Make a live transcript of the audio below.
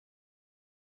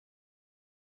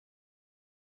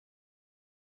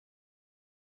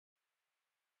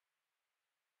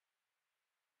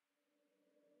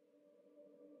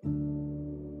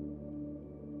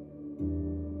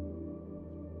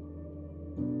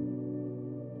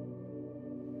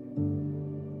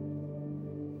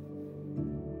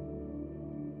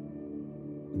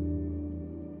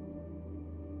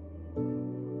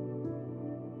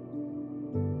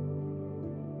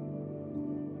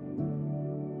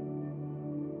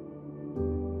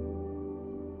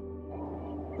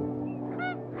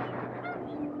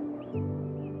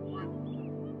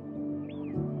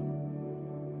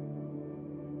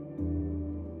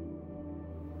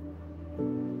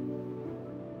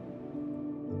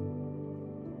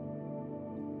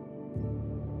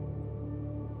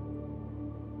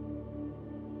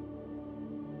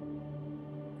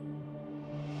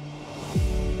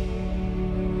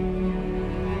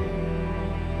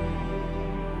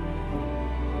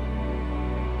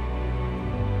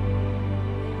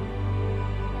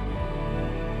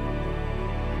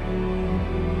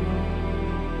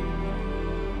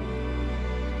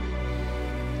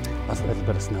a little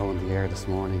bit of snow in the air this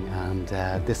morning, and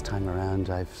this time around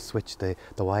I've switched the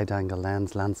wide angle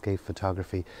lens, landscape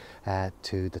photography,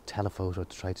 to the telephoto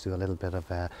to try to do a little bit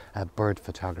of bird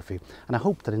photography. And I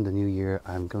hope that in the new year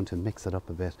I'm going to mix it up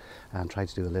a bit and try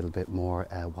to do a little bit more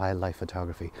wildlife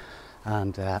photography.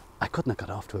 And I couldn't have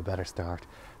got off to a better start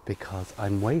because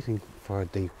I'm waiting for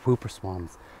the Whooper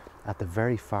Swans at the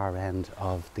very far end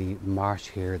of the marsh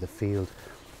here, the field,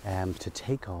 to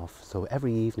take off. So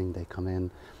every evening they come in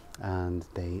and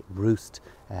they roost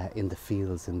in the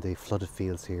fields, in the flooded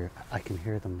fields here. I can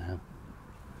hear them now.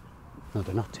 No,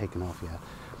 they're not taking off yet.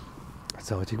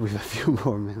 So I think we have a few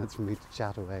more minutes for me to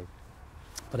chat away.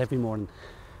 But every morning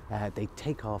they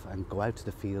take off and go out to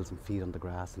the fields and feed on the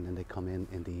grass, and then they come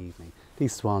in the evening.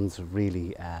 These swans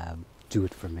really do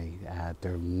it for me.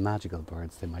 They're magical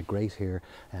birds. They migrate here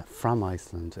from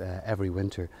Iceland every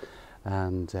winter.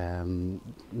 And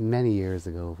many years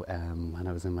ago, when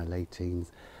I was in my late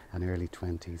teens and early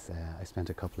 20s, I spent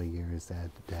a couple of years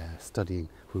studying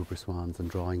Whooper Swans and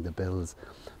drawing the bills,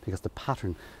 because the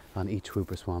pattern on each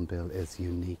Whooper Swan bill is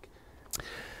unique.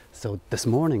 So this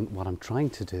morning what I'm trying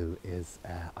to do is,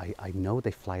 I know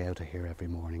they fly out of here every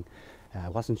morning. I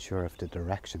wasn't sure of the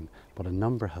direction, but a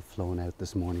number have flown out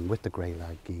this morning with the grey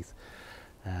lag geese.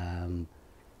 And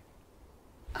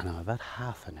I'm about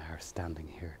half an hour standing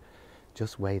here,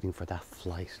 just waiting for that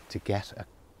flight to get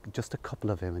just a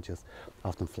couple of images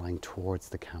of them flying towards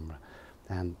the camera.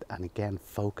 And again,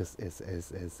 focus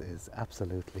is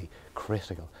absolutely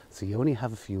critical. So you only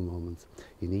have a few moments.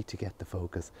 You need to get the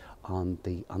focus on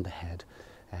the head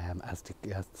as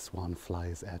the swan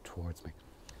flies towards me.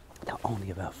 Now, only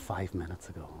about 5 minutes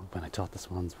ago, when I thought the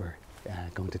swans were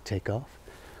going to take off,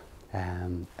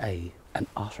 an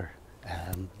otter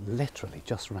literally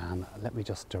just ran. Let me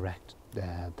just direct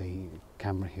the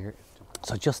camera here.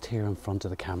 So just here in front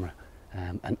of the camera,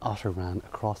 an otter ran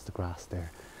across the grass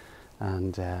there,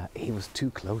 and he was too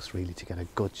close really to get a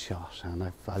good shot,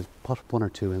 and I'll put one or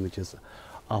two images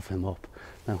of him up.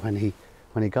 Now when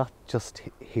he got just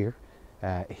here,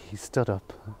 he stood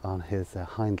up on his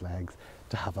hind legs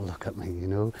to have a look at me, you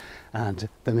know, and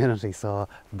the minute he saw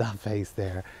that face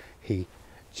there, he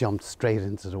jumped straight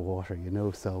into the water, you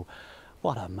know. So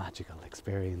what a magical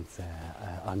experience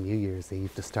on New Year's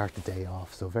Eve to start the day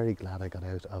off. So very glad I got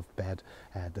out of bed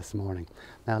this morning.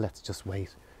 Now let's just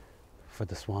wait for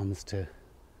the swans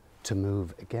to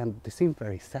move. Again, they seem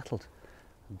very settled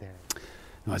there.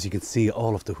 Now, as you can see,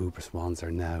 all of the Whooper Swans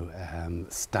are now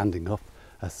standing up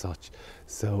as such.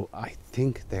 So I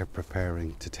think they're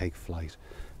preparing to take flight,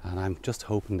 and I'm just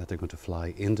hoping that they're going to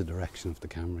fly in the direction of the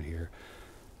camera here.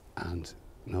 And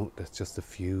no, there's just a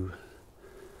few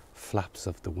flaps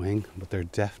of the wing, but they're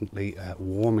definitely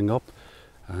warming up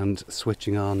and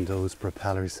switching on those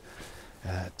propellers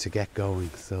to get going.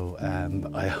 So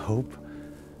I hope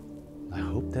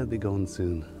they'll be going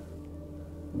soon.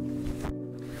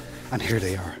 And here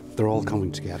they are. They're all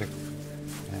coming together.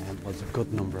 There's a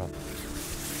good number of them.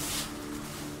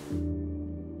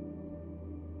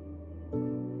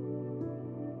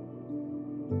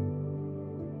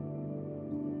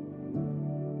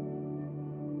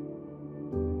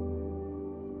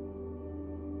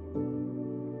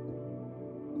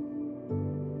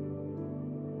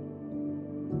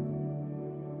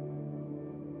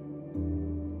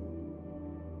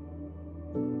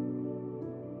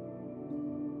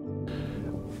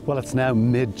 Well, it's now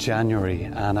mid-January,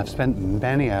 and I've spent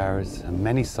many hours and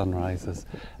many sunrises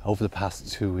over the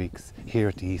past 2 weeks here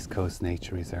at the East Coast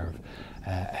Nature Reserve,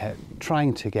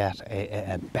 trying to get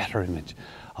a better image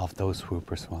of those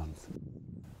Whooper Swans.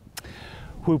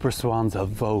 Whooper Swans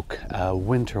evoke a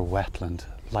winter wetland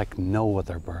like no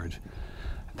other bird.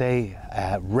 They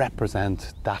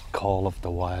represent that call of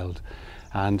the wild.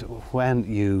 And when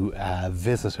you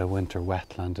visit a winter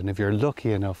wetland, and if you're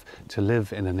lucky enough to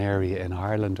live in an area in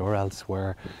Ireland or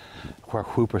elsewhere where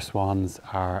Whooper Swans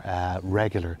are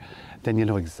regular, then you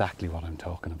know exactly what I'm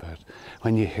talking about.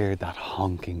 When you hear that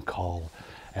honking call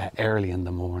early in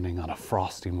the morning on a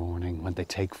frosty morning when they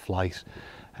take flight,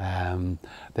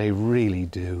 they really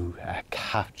do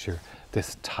capture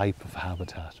this type of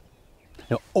habitat.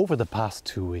 Now, over the past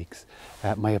 2 weeks,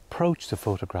 my approach to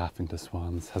photographing the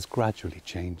swans has gradually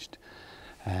changed.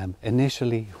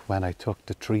 Initially, when I took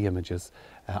the 3 images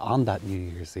on that New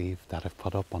Year's Eve that I've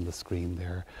put up on the screen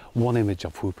there, one image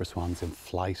of Whooper Swans in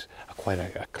flight, quite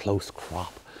a close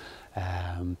crop.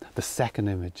 The second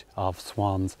image of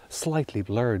swans slightly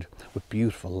blurred with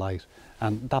beautiful light,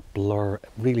 and that blur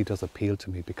really does appeal to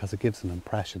me because it gives an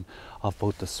impression of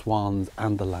both the swans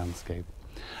and the landscape.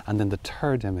 And then the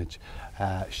third image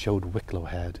showed Wicklow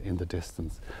Head in the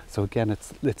distance. So again,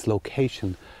 it's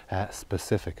location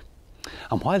specific.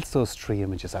 And whilst those 3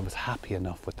 images, I was happy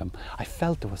enough with them, I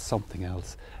felt there was something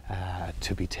else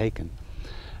to be taken.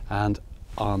 And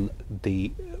on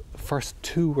the first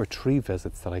 2 or 3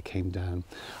 visits that I came down,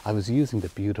 I was using the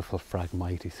beautiful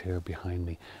Phragmites here behind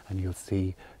me, and you'll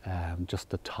see just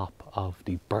the top of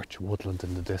the birch woodland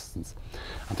in the distance,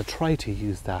 and to try to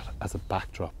use that as a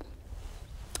backdrop.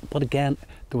 But again,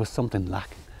 there was something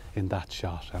lacking in that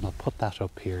shot, and I'll put that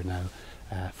up here now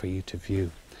for you to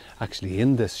view. Actually,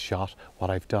 in this shot, what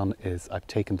I've done is I've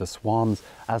taken the swans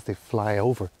as they fly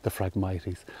over the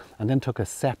Phragmites, and then took a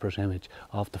separate image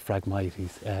of the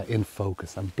Phragmites in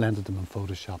focus and blended them in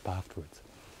Photoshop afterwards.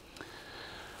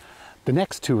 The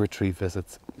next 2 or 3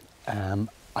 visits,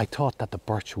 I thought that the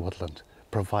birch woodland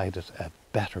provided a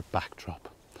better backdrop.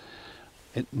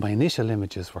 My initial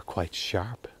images were quite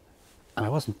sharp, and I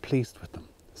wasn't pleased with them.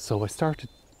 So I started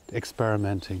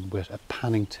experimenting with a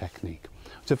panning technique.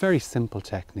 It's a very simple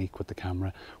technique with the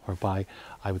camera, whereby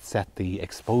I would set the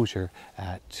exposure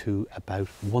to about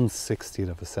 1/60th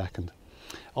of a second,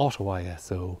 auto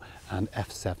ISO and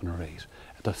f7 or 8.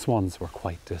 The swans were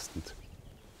quite distant.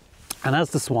 And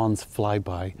as the swans fly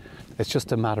by, it's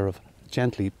just a matter of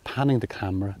gently panning the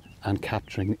camera and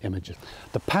capturing images.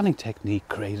 The panning technique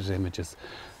created images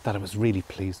that I was really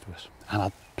pleased with, and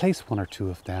I'll place 1 or 2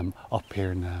 of them up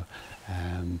here now.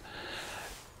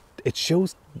 It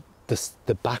shows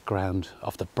the background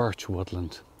of the birch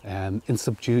woodland in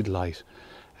subdued light,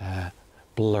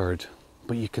 blurred,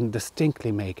 but you can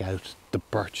distinctly make out the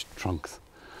birch trunks.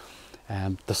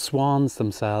 The swans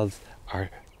themselves are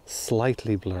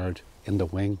slightly blurred in the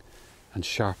wing and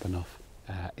sharp enough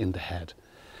in the head.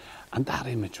 And that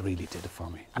image really did it for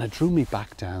me. And it drew me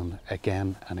back down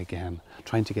again and again,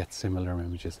 trying to get similar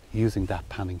images using that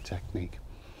panning technique.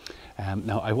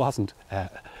 Now, I wasn't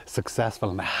successful,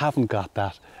 and I haven't got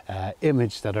that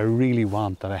image that I really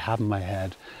want, that I have in my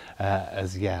head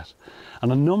as yet.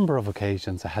 On a number of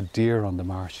occasions, I had deer on the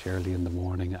marsh early in the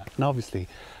morning, and obviously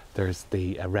there's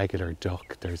the regular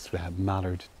duck, there's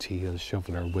mallard, teal,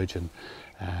 shoveler, widgeon,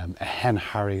 a hen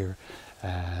harrier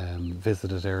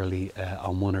visited early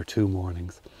on 1 or 2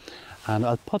 mornings. And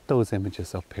I'll put those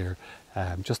images up here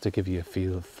just to give you a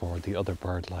feel for the other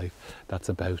bird life that's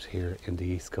about here in the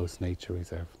East Coast Nature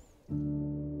Reserve.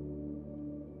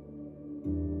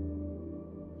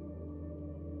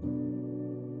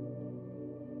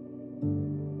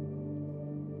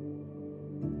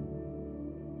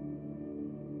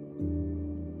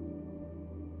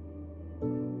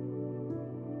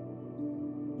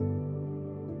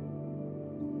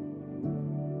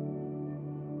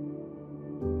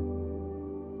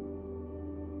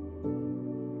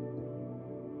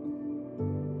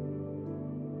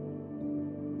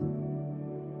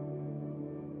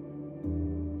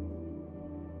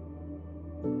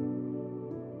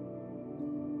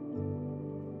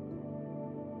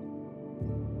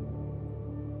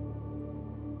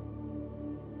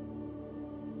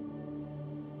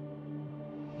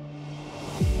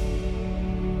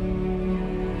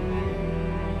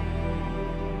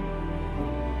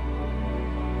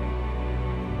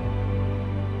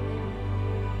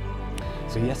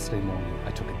 So yesterday morning,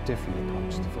 I took a different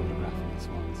approach to photographing the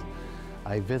swans.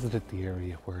 I visited the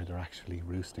area where they're actually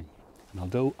roosting. And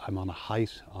although I'm on a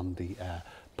height on the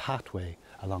pathway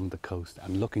along the coast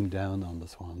and looking down on the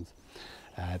swans,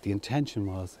 the intention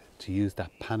was to use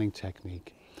that panning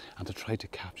technique and to try to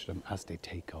capture them as they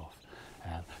take off,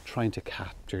 trying to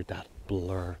capture that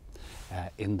blur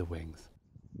in the wings.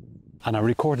 And I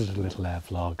recorded a little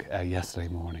vlog yesterday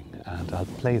morning, and I'll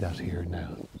play that here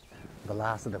now. The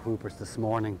last of the whoopers this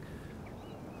morning,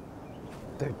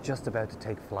 they're just about to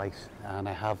take flight, and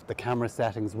I have the camera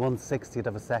settings 1/60th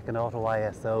of a second auto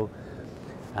ISO,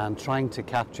 and trying to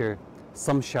capture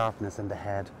some sharpness in the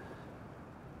head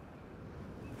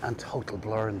and total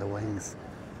blur in the wings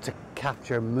to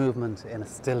capture movement in a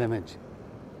still image.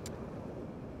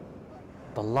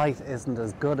 The light isn't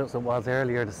as good as it was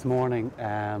earlier this morning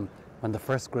when the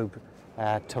first group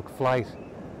took flight.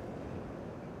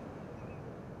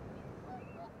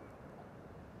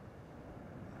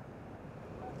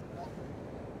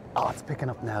 Oh, it's picking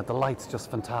up now. The light's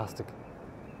just fantastic.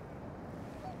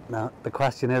 Now, the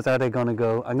question is, are they going to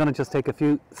go? I'm going to just take a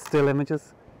few still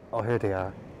images. Oh, here they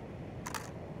are.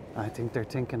 I think they're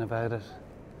thinking about it.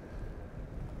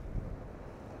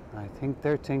 I think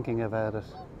they're thinking about it.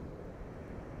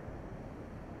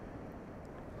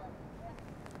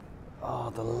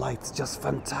 Oh, the light's just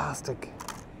fantastic.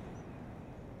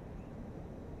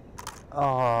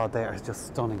 Oh, they are just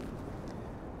stunning.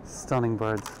 Stunning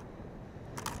birds.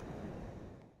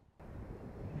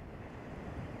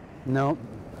 No,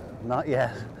 not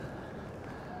yet.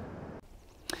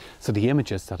 So the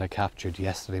images that I captured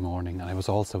yesterday morning, and I was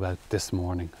also out this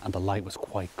morning, and the light was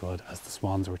quite good as the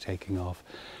swans were taking off,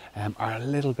 are a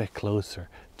little bit closer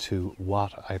to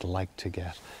what I'd like to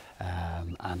get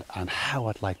and how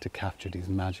I'd like to capture these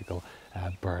magical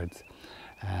birds.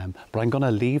 But I'm going to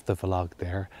leave the vlog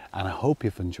there, and I hope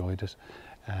you've enjoyed it.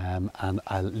 And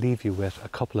I'll leave you with a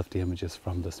couple of the images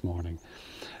from this morning.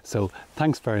 So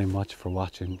thanks very much for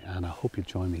watching, and I hope you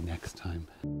join me next time.